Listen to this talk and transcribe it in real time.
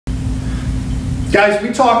Guys,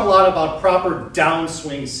 we talk a lot about proper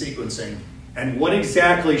downswing sequencing and what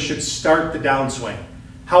exactly should start the downswing.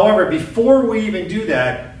 However, before we even do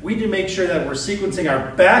that, we need to make sure that we're sequencing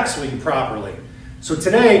our backswing properly. So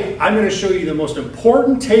today, I'm going to show you the most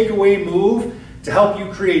important takeaway move to help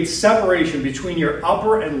you create separation between your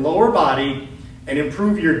upper and lower body and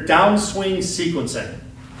improve your downswing sequencing.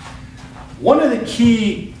 One of the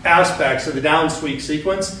key aspects of the downswing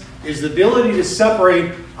sequence is the ability to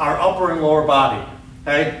separate our upper and lower body.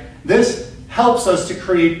 Okay? This helps us to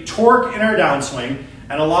create torque in our downswing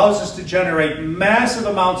and allows us to generate massive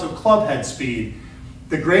amounts of club head speed.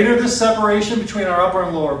 The greater the separation between our upper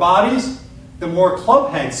and lower bodies, the more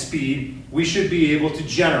club head speed we should be able to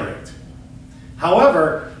generate.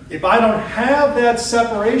 However, if I don't have that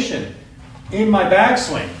separation in my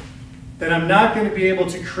backswing, then I'm not going to be able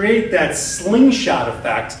to create that slingshot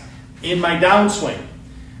effect in my downswing.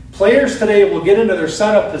 Players today will get into their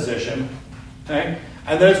setup position, okay?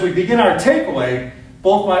 And then as we begin our takeaway,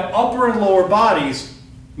 both my upper and lower bodies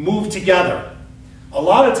move together. A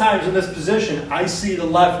lot of times in this position, I see the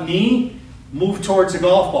left knee move towards the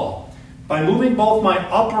golf ball. By moving both my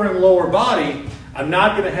upper and lower body, I'm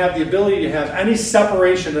not going to have the ability to have any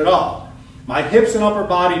separation at all. My hips and upper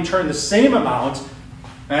body turn the same amount,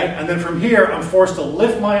 okay? And then from here, I'm forced to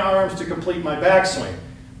lift my arms to complete my backswing.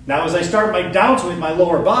 Now as I start my downswing with my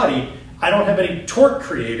lower body, I don't have any torque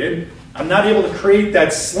created. I'm not able to create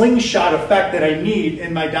that slingshot effect that I need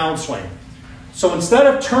in my downswing. So instead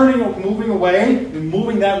of turning or moving away and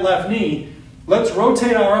moving that left knee, let's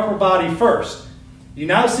rotate our upper body first. You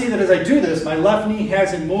now see that as I do this, my left knee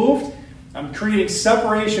hasn't moved. I'm creating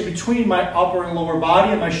separation between my upper and lower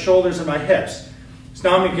body and my shoulders and my hips. So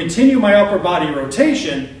now I'm going to continue my upper body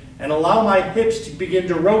rotation and allow my hips to begin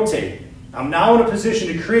to rotate. I'm now in a position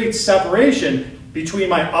to create separation between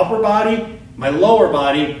my upper body, my lower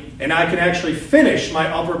body, and I can actually finish my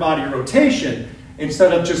upper body rotation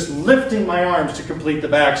instead of just lifting my arms to complete the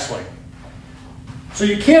backswing. So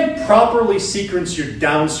you can't properly sequence your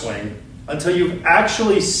downswing until you've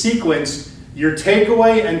actually sequenced your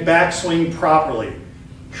takeaway and backswing properly.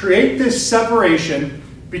 Create this separation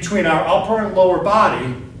between our upper and lower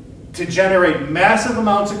body to generate massive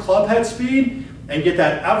amounts of club head speed and get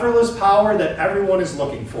that effortless power that everyone is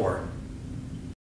looking for.